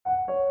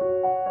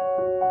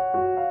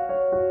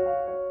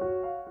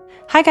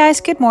Hi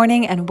guys, good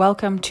morning and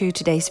welcome to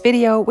today's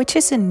video, which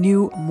is a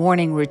new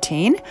morning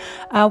routine.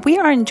 We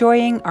are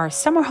enjoying our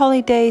summer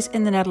holidays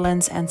in the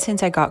Netherlands, and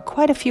since I got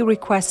quite a few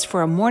requests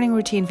for a morning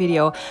routine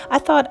video, I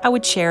thought I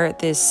would share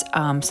this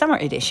summer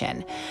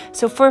edition.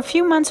 So for a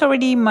few months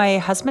already, my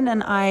husband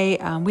and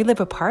I, we live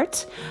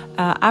apart.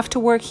 After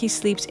work, he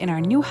sleeps in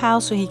our new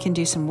house so he can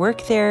do some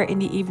work there in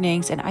the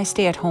evenings, and I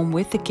stay at home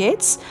with the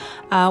kids.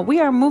 We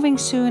are moving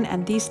soon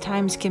and these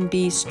times can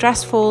be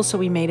stressful, so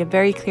we made a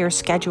very clear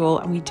schedule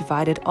and we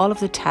divided all of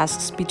the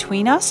tasks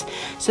between us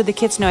so the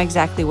kids know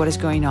exactly what is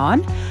going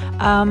on.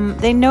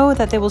 They know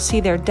that they will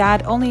see their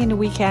dad only in the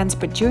weekends,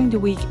 but during the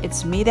week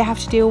it's me they have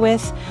to deal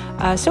with.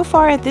 So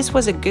far this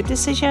was a good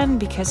decision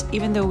because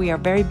even though we are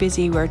very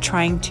busy, we're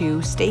trying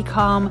to stay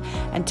calm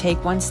and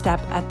take one step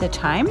at the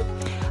time.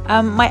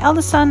 My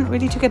eldest son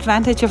really took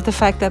advantage of the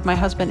fact that my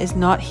husband is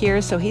not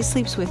here, so he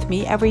sleeps with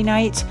me every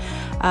night,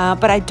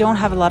 but I don't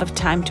have a lot of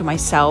time to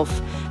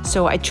myself,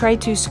 so I try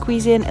to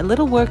squeeze in a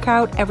little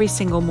workout every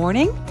single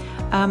morning.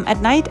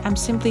 At night I'm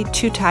simply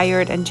too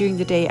tired, and during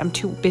the day I'm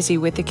too busy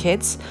with the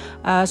kids,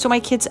 so my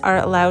kids are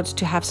allowed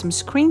to have some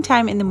screen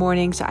time in the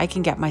morning so I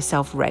can get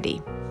myself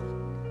ready.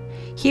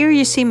 Here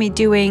you see me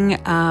doing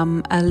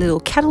a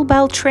little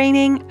kettlebell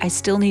training. I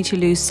still need to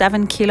lose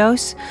 7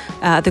 kilos.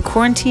 The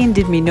quarantine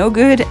did me no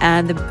good,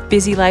 and the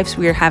busy lives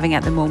we are having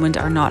at the moment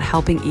are not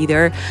helping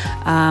either.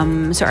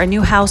 So our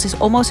new house is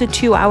almost a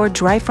 2-hour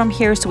drive from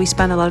here, so we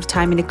spend a lot of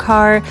time in the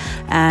car,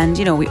 and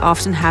you know, we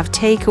often have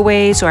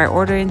takeaways, or I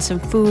order in some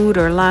food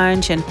or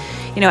lunch, and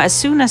you know, as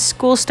soon as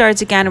school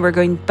starts again, we're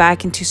going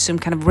back into some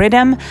kind of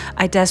rhythm.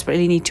 I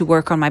desperately need to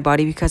work on my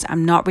body because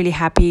I'm not really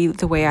happy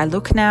the way I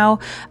look now.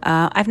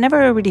 I've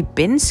never really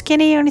been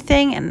skinny or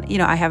anything, and you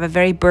know, I have a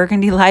very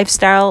burgundy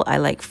lifestyle. I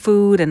like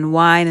food and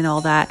wine and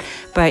all that,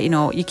 but you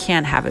know, you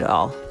can't have it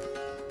all.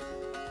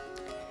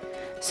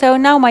 So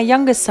now my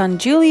youngest son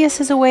Julius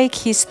is awake.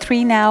 He's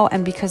 3 now,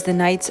 and because the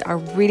nights are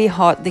really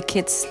hot, the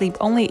kids sleep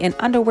only in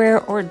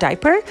underwear or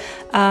diaper.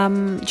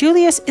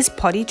 Julius is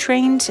potty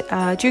trained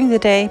during the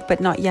day, but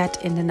not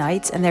yet in the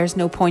nights, and there's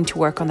no point to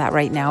work on that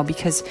right now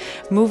because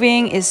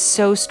moving is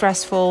so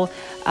stressful.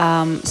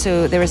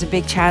 So there is a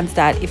big chance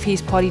that if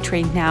he's potty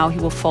trained now,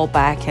 he will fall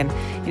back, and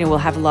you know, we'll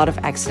have a lot of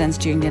accidents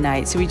during the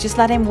night. So we just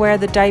let him wear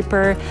the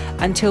diaper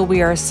until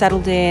we are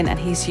settled in and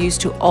he's used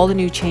to all the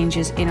new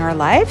changes in our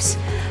lives.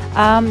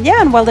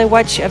 Yeah, and while they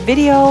watch a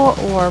video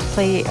or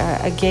play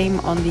a game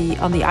on the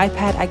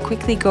iPad, I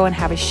quickly go and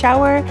have a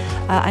shower.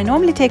 I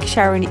normally take a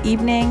shower in the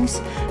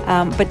evenings,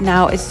 but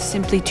now it's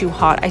simply too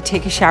hot. I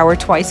take a shower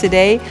twice a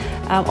day,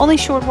 only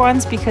short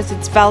ones because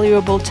it's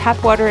valuable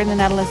tap water in the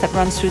Netherlands that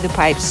runs through the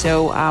pipes.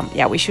 So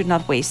yeah, we should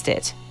not waste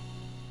it.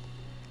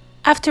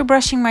 After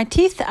brushing my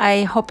teeth,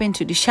 I hop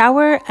into the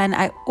shower, and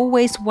I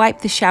always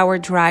wipe the shower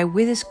dry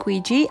with a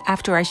squeegee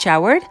after I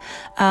showered,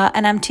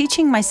 and I'm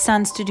teaching my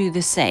sons to do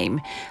the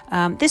same.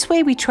 This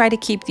way we try to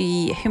keep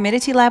the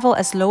humidity level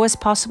as low as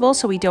possible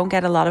so we don't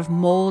get a lot of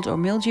mold or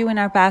mildew in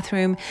our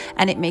bathroom,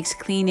 and it makes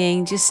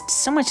cleaning just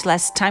so much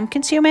less time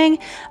consuming.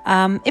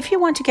 If you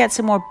want to get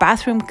some more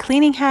bathroom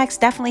cleaning hacks,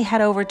 definitely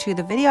head over to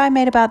the video I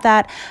made about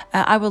that.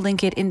 I will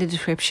link it in the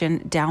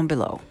description down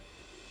below.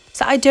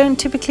 So I don't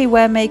typically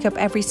wear makeup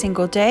every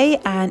single day,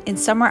 and in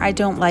summer I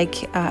don't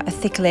like a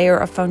thick layer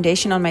of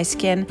foundation on my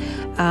skin,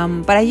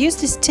 but I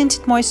use this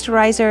tinted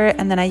moisturizer,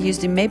 and then I use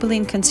the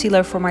Maybelline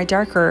concealer for my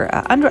darker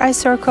under eye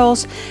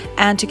circles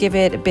and to give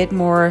it a bit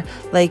more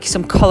like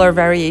some color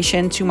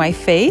variation to my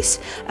face.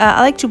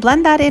 I like to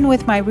blend that in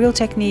with my Real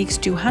Techniques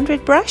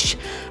 200 brush.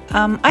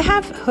 I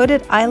have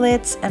hooded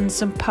eyelids and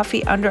some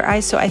puffy under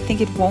eyes, so I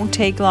think it won't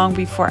take long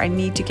before I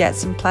need to get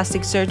some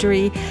plastic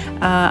surgery.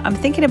 I'm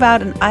thinking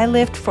about an eye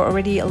lift for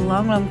already a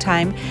long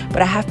time,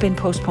 but I have been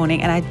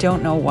postponing, and I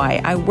don't know why.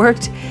 I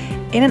worked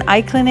in an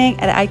eye clinic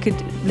and I could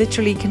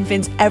literally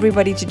convince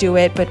everybody to do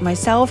it, but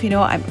myself, you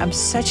know, I'm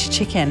such a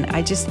chicken.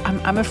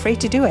 I'm afraid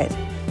to do it.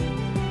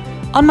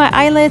 On my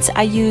eyelids,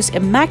 I use a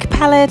MAC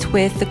palette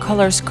with the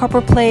colors Copper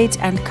Plate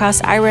and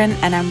Cast Iron,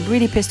 and I'm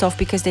really pissed off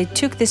because they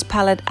took this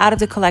palette out of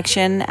the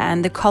collection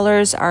and the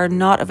colors are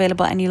not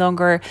available any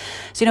longer.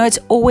 So, you know, it's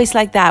always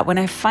like that. When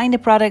I find a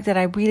product that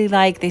I really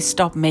like, they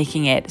stop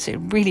making it. So it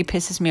really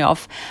pisses me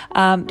off.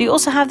 Do you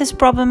also have this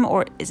problem,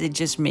 or is it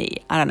just me?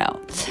 I don't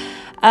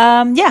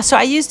know. Yeah, so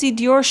I use the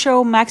Dior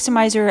Show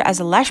Maximizer as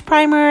a lash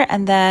primer,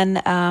 and then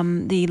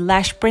the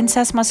Lash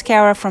Princess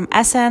mascara from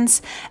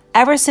Essence.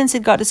 Ever since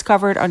it got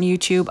discovered on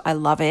YouTube, I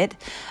love it.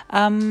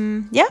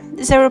 Yeah,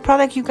 is there a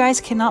product you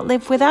guys cannot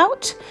live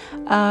without?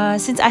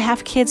 Since I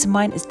have kids,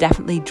 mine is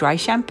definitely dry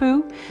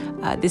shampoo.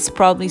 This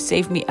probably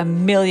saved me a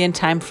million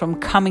times from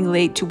coming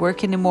late to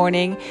work in the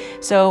morning.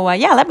 So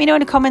yeah, let me know in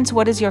the comments,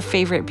 what is your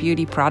favorite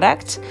beauty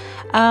product?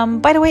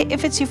 By the way,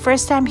 if it's your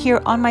first time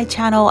here on my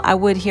channel, I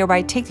would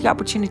hereby take the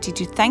opportunity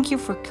to thank you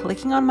for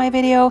clicking on my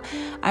video.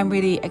 I'm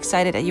really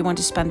excited that you want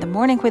to spend the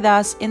morning with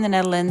us in the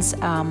Netherlands.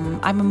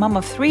 I'm a mom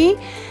of 3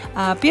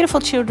 beautiful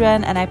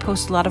children, and I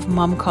post a lot of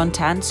mom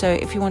content. So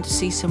if you want to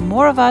see some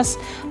more of us,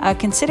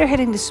 consider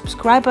hitting the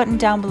subscribe button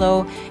down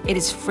below. It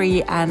is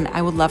free, and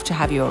I would love to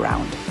have you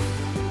around.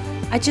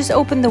 I just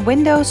open the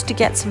windows to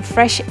get some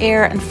fresh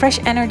air and fresh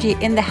energy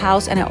in the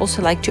house, and I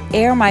also like to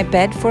air my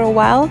bed for a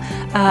while.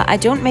 I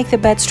don't make the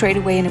bed straight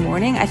away in the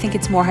morning. I think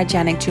it's more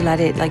hygienic to let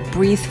it like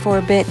breathe for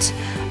a bit.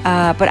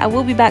 But I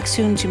will be back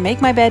soon to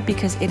make my bed,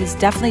 because it is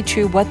definitely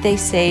true what they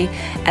say.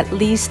 At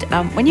least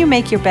when you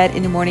make your bed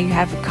in the morning, you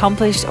have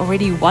accomplished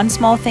already one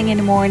small thing in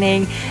the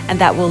morning, and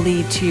that will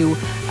lead to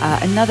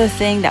another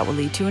thing, that will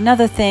lead to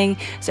another thing.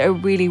 So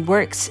it really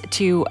works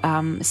to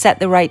set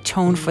the right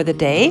tone for the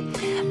day.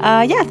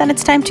 Yeah, then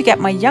it's time to get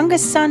my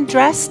youngest son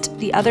dressed.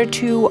 The other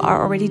two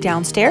are already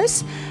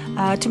downstairs.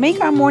 To make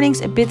our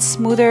mornings a bit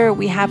smoother,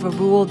 we have a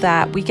rule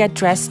that we get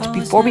dressed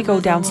before we go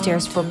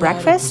downstairs for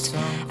breakfast.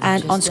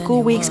 And on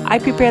school weeks, I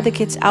prepare the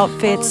kids'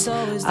 outfits.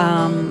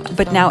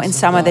 But now in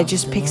summer, they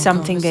just pick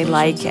something they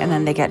like and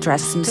then they get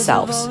dressed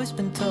themselves.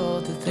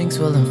 Things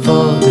will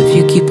unfold if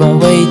you keep on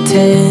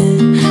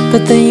waiting.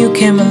 But then you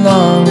came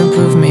along and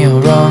proved me all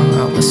wrong.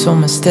 I was so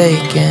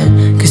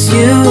mistaken, 'cause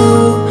you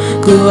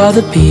glue all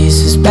the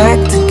pieces back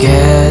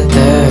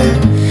together.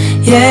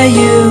 Yeah,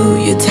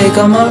 you take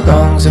all my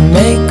wrongs and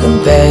make them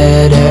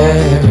better.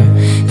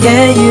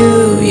 Yeah,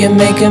 you're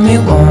making me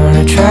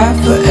wanna try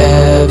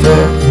forever.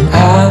 And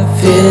I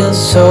feel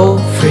so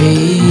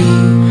free,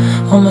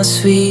 oh my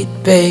sweet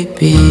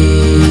baby.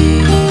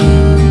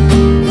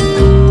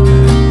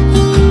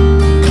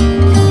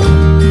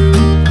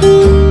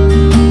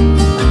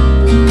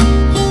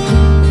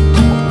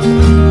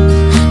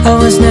 I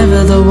was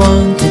never the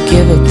one to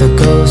give up the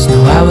ghost.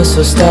 No, I was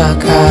so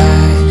stuck.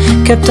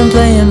 I kept on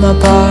playing my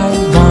part,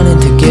 wanting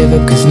to give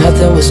up 'cause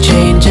nothing was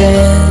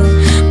changing.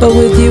 But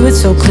with you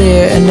it's so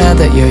clear, and now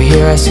that you're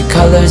here I see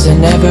colors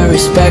in every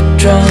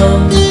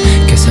spectrum.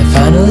 Guess I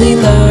finally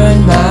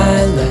learned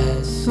my lesson.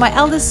 My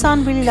eldest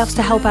son really loves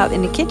to help out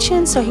in the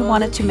kitchen, so he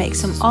wanted to make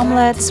some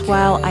omelets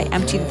while I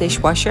empty the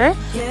dishwasher.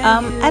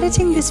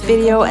 Editing this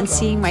video and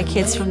seeing my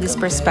kids from this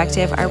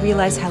perspective, I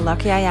realize how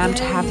lucky I am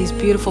to have these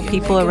beautiful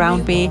people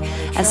around me,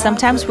 and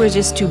sometimes we're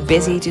just too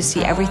busy to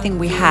see everything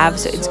we have,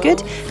 so it's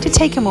good to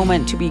take a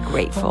moment to be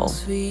grateful.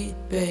 Sweet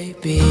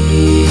baby.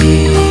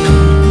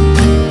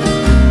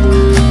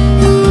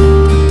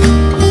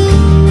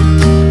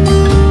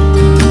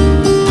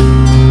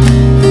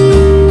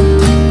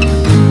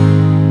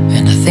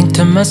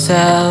 To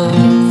myself,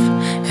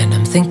 and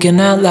I'm thinking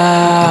out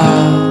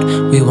loud,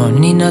 we won't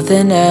need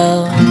nothing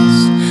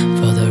else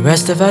for the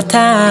rest of our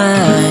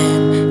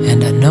time.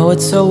 And I know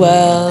it so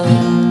well,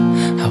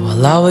 I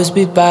will always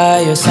be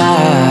by your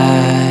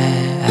side.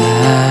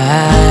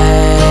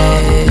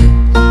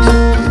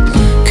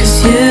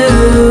 'Cause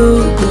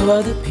you glue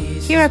all the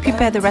pieces. Here I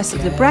prepare the rest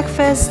of the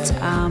breakfast,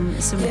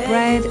 some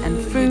bread and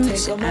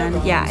fruit,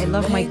 and yeah, I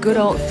love my good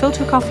old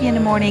filter coffee in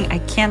the morning. I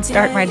can't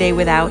start my day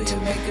without.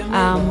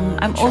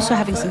 I'm also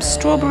having some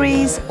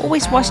strawberries.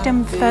 Always wash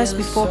them first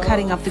before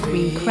cutting up the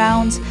green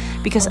crowns,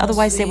 because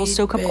otherwise they will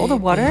soak up all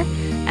the water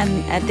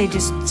and they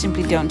just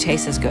simply don't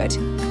taste as good.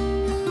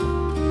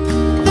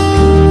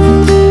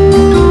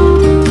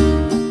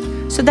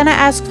 So then I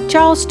asked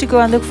Charles to go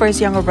and look for his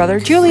younger brother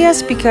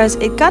Julius, because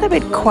it got a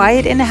bit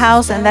quiet in the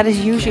house, and that is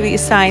usually a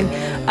sign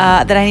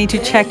that I need to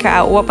check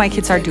out what my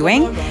kids are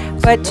doing.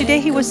 But today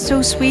he was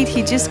so sweet.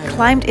 He just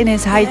climbed in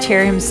his high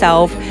chair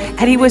himself,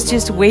 and he was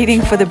just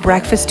waiting for the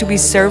breakfast to be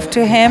served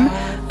to him.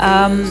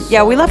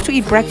 Yeah, we love to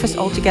eat breakfast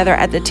all together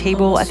at the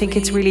table. I think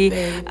it's really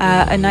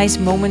a nice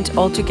moment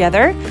all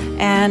together.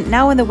 And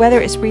now when the weather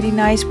is really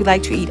nice, we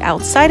like to eat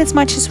outside as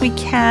much as we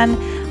can.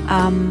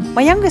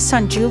 My youngest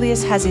son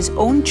Julius has his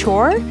own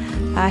chore.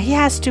 He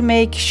has to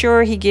make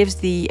sure he gives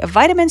the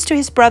vitamins to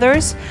his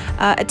brothers,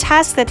 a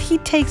task that he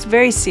takes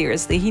very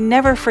seriously. He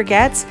never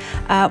forgets.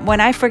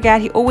 When I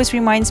forget, he always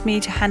reminds me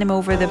to hand him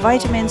over the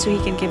vitamins so he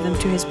can give them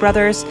to his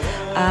brothers.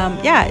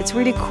 Yeah, it's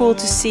really cool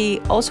to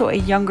see also a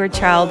younger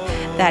child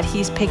that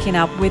he's picking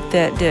up with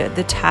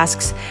the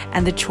tasks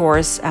and the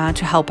chores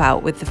to help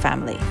out with the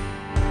family.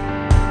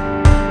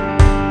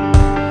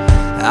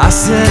 I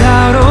set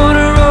out on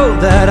a road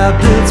that I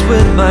built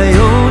with my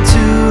own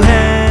two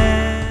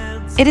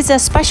hands. It is a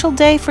special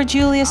day for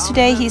Julius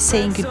today. He's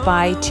saying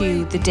goodbye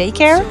to the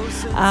daycare.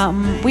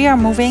 We are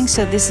moving,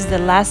 so this is the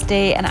last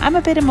day, and I'm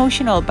a bit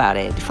emotional about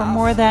it. For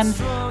more than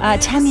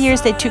 10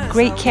 years, they took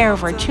great care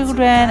of our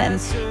children, and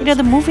you know,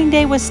 the moving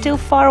day was still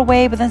far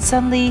away, but then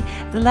suddenly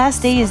the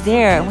last day is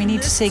there, and we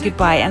need to say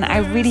goodbye, and I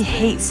really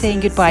hate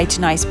saying goodbye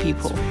to nice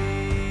people.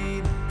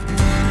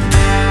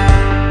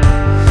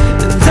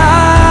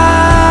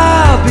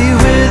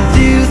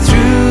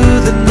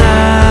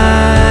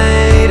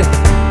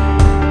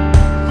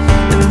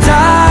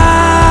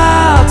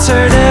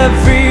 Turn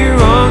every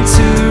wrong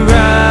to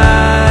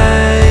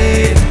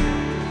right.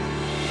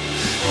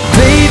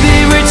 Baby,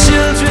 we're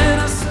children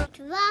of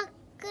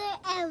Wakker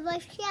en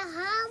was je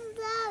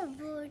handen.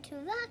 Word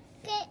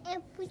wakker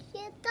en poets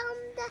je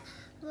tanden.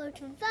 Word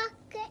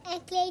wakker en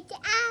kleed je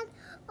aan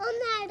om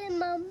naar de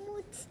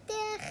mammoet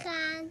te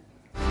gaan.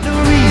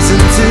 no reason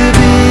to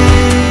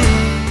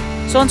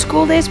be. So on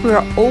school days, we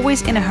are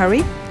always in a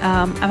hurry.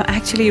 I'm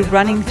actually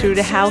running through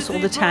the house all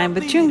the time,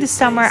 but during the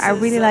summer, I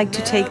really like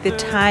to take the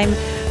time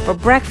for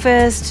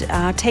breakfast,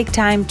 take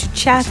time to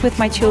chat with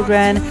my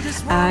children,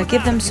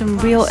 give them some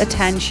real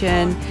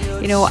attention.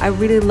 You know, I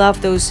really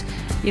love those,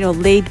 you know,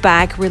 laid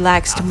back,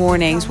 relaxed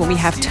mornings when we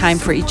have time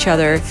for each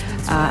other.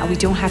 We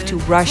don't have to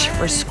rush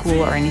for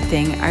school or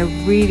anything. I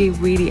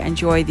really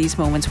enjoy these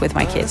moments with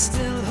my kids.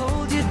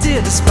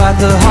 Despite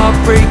the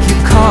heartbreak you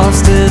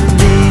caused in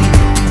me,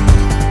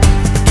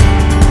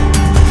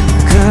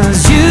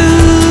 'cause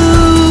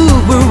you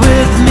were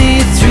with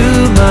me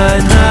through my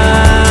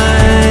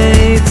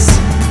nights,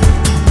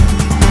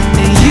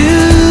 and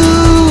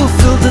you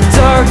filled the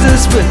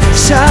darkness with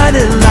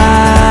shining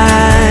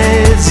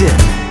lights, yeah.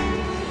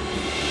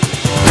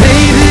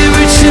 Baby,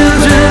 we're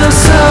children of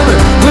summer,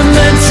 we're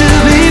meant to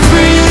be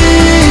free.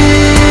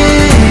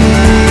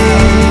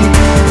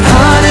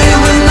 Honey,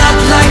 we're not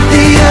like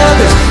the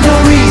others, no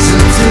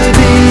reason to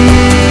be.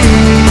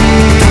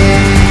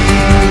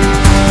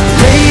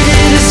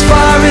 Radiant is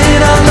far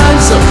in our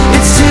lungs, so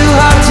it's too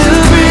hard to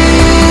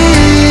breathe.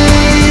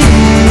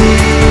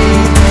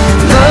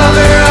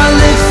 Lover, I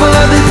live for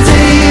the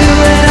day you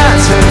and I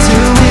turn to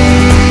we.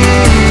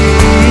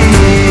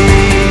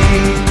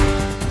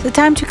 The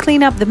time to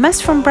clean up the mess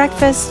from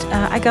breakfast.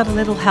 I got a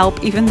little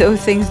help, even though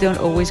things don't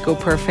always go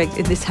perfect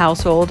in this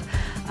household.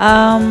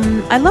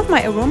 I love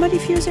my aroma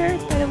diffuser,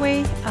 by the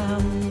way.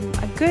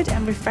 A good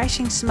and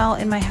refreshing smell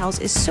in my house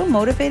is so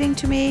motivating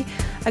to me.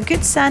 A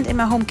good scent in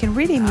my home can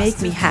really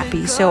make me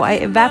happy. So I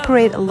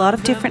evaporate a lot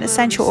of different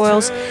essential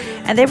oils,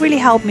 and they really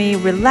help me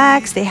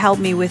relax. They help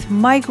me with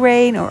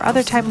migraine or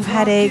other type of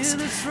headaches.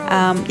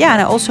 Yeah,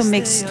 and I also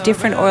mix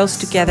different oils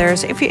together.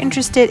 So if you're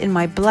interested in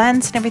my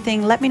blends and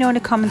everything, let me know in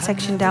the comment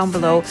section down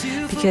below,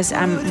 because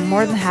I'm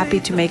more than happy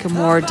to make a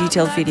more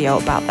detailed video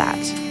about that.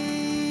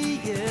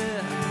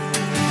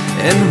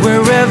 And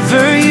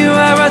wherever you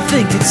are, I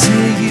think it's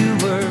here you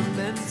were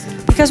meant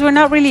to. Because we're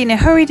not really in a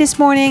hurry this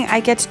morning, I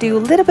get to do a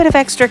little bit of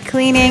extra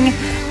cleaning.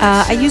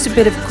 I use a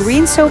bit of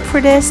green soap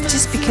for this,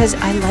 just because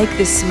I like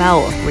the smell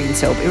of green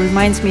soap. It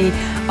reminds me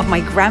of my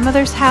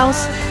grandmother's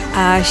house.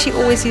 She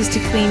always used to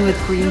clean with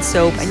green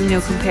soap, and you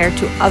know, compared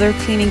to other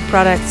cleaning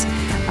products,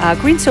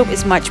 green soap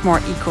is much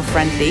more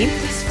eco-friendly.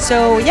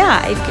 So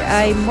yeah,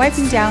 I'm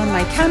wiping down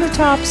my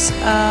countertops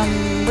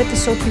with the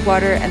soapy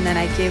water, and then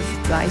I give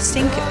my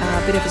sink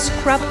a bit of a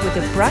scrub with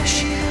a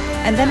brush.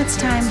 And then it's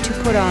time to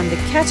put on the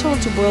kettle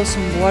to boil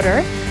some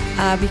water,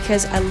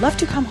 because I love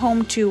to come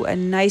home to a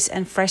nice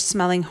and fresh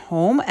smelling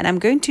home, and I'm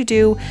going to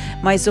do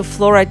my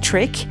Zoflora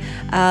trick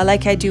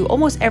like I do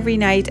almost every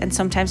night, and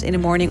sometimes in the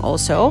morning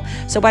also.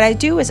 So what I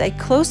do is I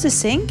close the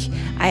sink,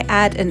 I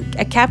add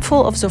a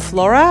capful of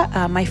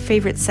Zoflora, my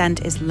favorite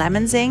scent is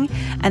lemon zing,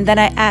 and then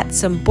I add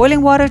some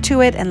boiling water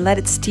to it and let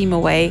it steam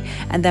away.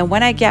 And then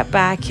when I get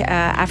back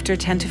after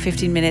 10 to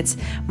 15 minutes,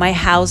 my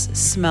house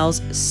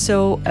smells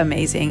so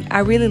amazing. I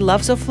really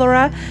love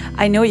Zoflora.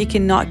 I know you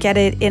cannot get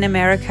it in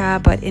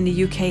America, but in the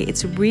UK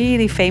it's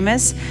really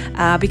famous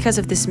because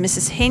of this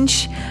Mrs.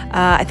 Hinch.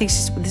 I think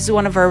this is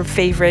one of her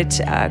favorite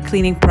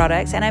cleaning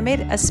products, and I made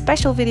a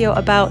special video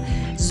about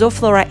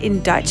Zoflora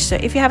in Dutch. So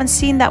if you haven't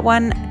seen that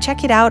one,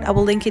 check it out. I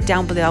will link it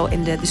down below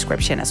in the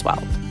description as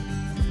well.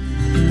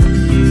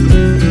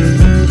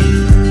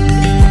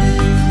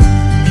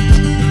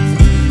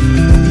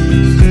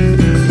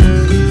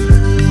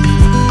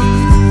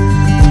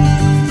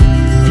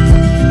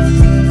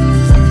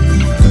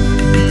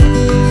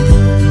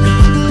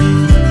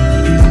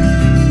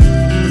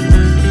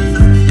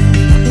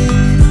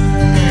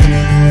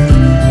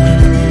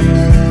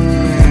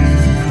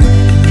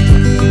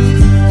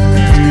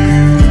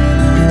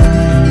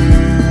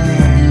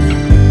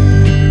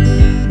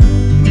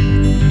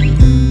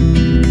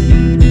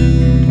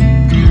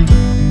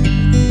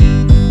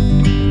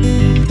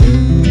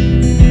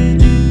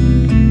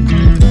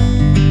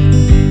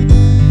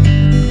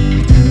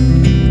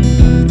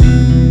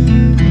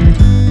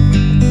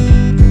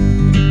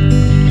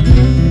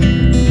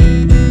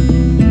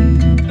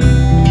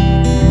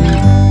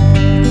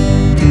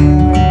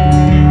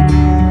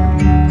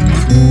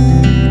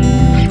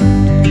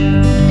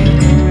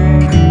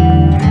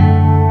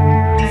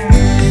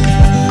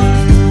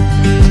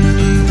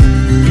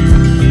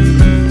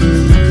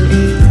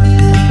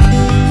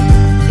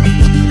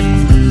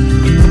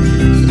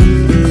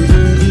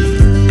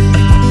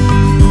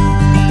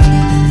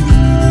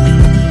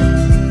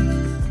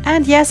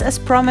 Yes, as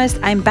promised,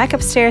 I'm back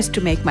upstairs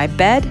to make my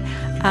bed.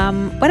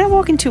 When I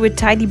walk into a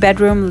tidy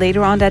bedroom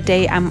later on that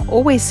day, I'm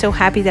always so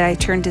happy that I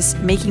turned this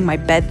making my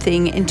bed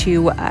thing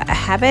into a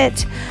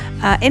habit.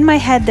 In my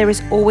head, there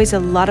is always a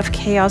lot of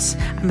chaos.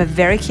 I'm a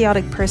very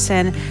chaotic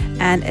person,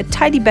 and a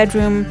tidy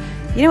bedroom,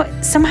 you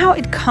know, somehow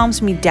it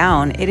calms me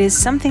down. It is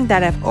something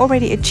that I've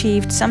already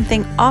achieved,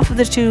 something off of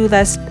the to-do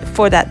list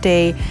for that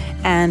day,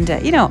 and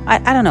you know,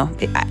 I don't know,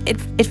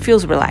 it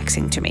feels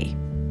relaxing to me.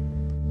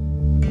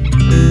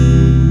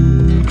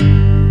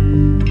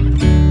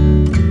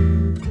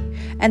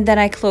 and then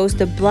I closed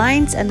the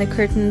blinds and the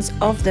curtains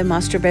of the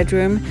master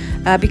bedroom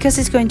because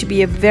it's going to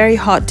be a very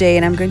hot day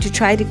and I'm going to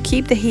try to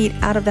keep the heat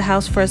out of the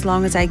house for as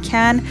long as I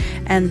can.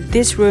 And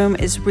this room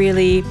is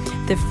really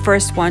the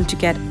first one to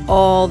get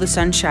all the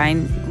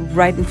sunshine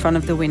right in front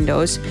of the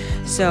windows.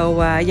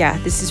 So yeah,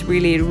 this is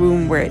really a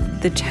room where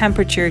the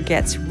temperature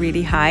gets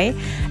really high.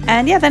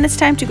 And yeah, then it's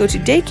time to go to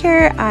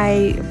daycare.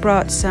 I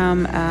brought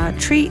some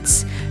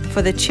treats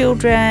for the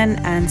children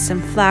and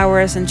some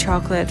flowers and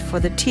chocolate for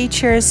the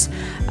teachers.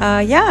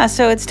 Yeah,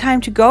 so it's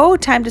time to go,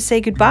 time to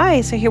say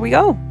goodbye. So here we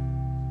go.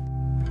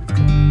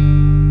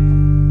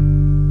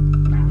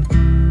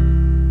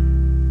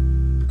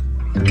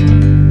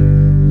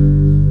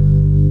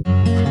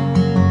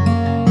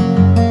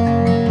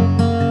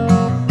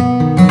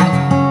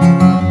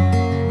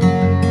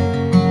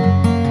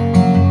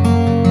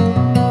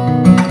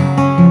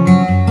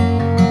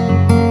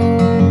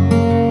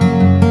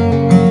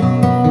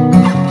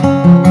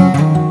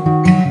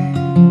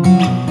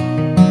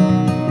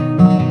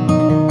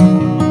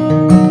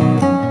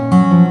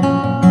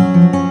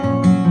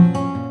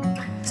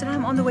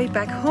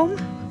 Back home.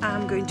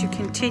 I'm going to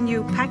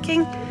continue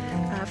packing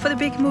for the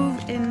big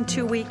move in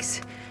 2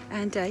 weeks.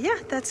 And yeah,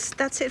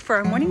 that's it for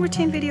our morning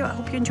routine video. I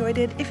hope you enjoyed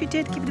it. If you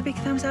did, give it a big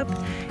thumbs up.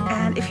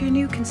 And if you're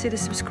new, consider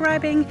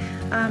subscribing.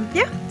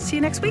 Yeah, see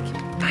you next week.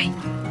 Bye.